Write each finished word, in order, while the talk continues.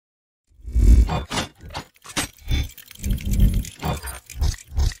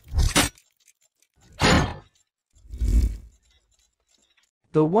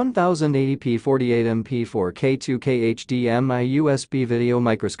The 1080p 48MP 4K 2K HDMI USB video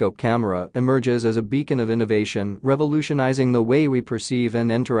microscope camera emerges as a beacon of innovation, revolutionizing the way we perceive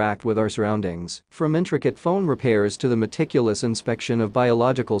and interact with our surroundings. From intricate phone repairs to the meticulous inspection of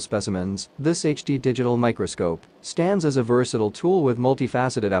biological specimens, this HD digital microscope stands as a versatile tool with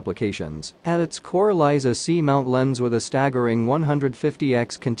multifaceted applications. At its core lies a C-mount lens with a staggering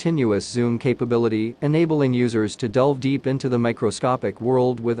 150x continuous zoom capability, enabling users to delve deep into the microscopic world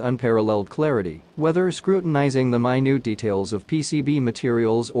with unparalleled clarity. Whether scrutinizing the minute details of PCB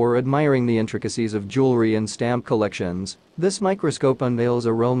materials or admiring the intricacies of jewelry and stamp collections, this microscope unveils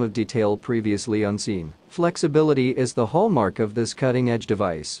a realm of detail previously unseen. Flexibility is the hallmark of this cutting-edge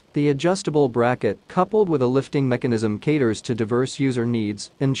device. The adjustable bracket, coupled with a lifting mechanism, caters to diverse user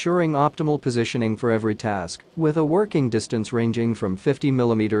needs, ensuring optimal positioning for every task. With a working distance ranging from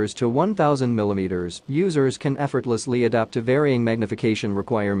 50mm to 1000mm, users can effortlessly adapt to varying magnification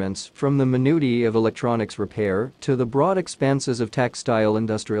requirements, from the minutiae of electronics repair to the broad expanses of textile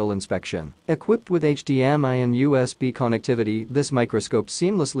industrial inspection. Equipped with HDMI and USB connectivity, this microscope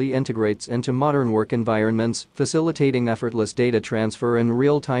seamlessly integrates into modern work environments, facilitating effortless data transfer and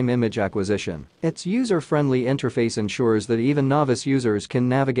real-time image acquisition. Its user-friendly interface ensures that even novice users can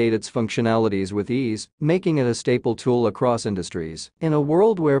navigate its functionalities with ease, making it a staple tool across industries. In a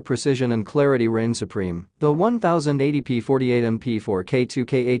world where precision and clarity reign supreme, the 1080p 48MP 4K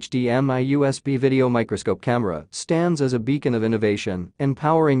 2K HDMI USB video microscope camera stands as a beacon of innovation,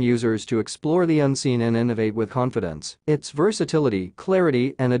 empowering users to explore the unseen and innovate with confidence. Its versatility,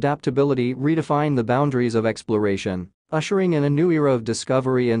 clarity, and adaptability redefine the boundaries of exploration, ushering in a new era of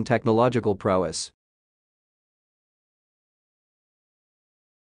discovery and technological prowess.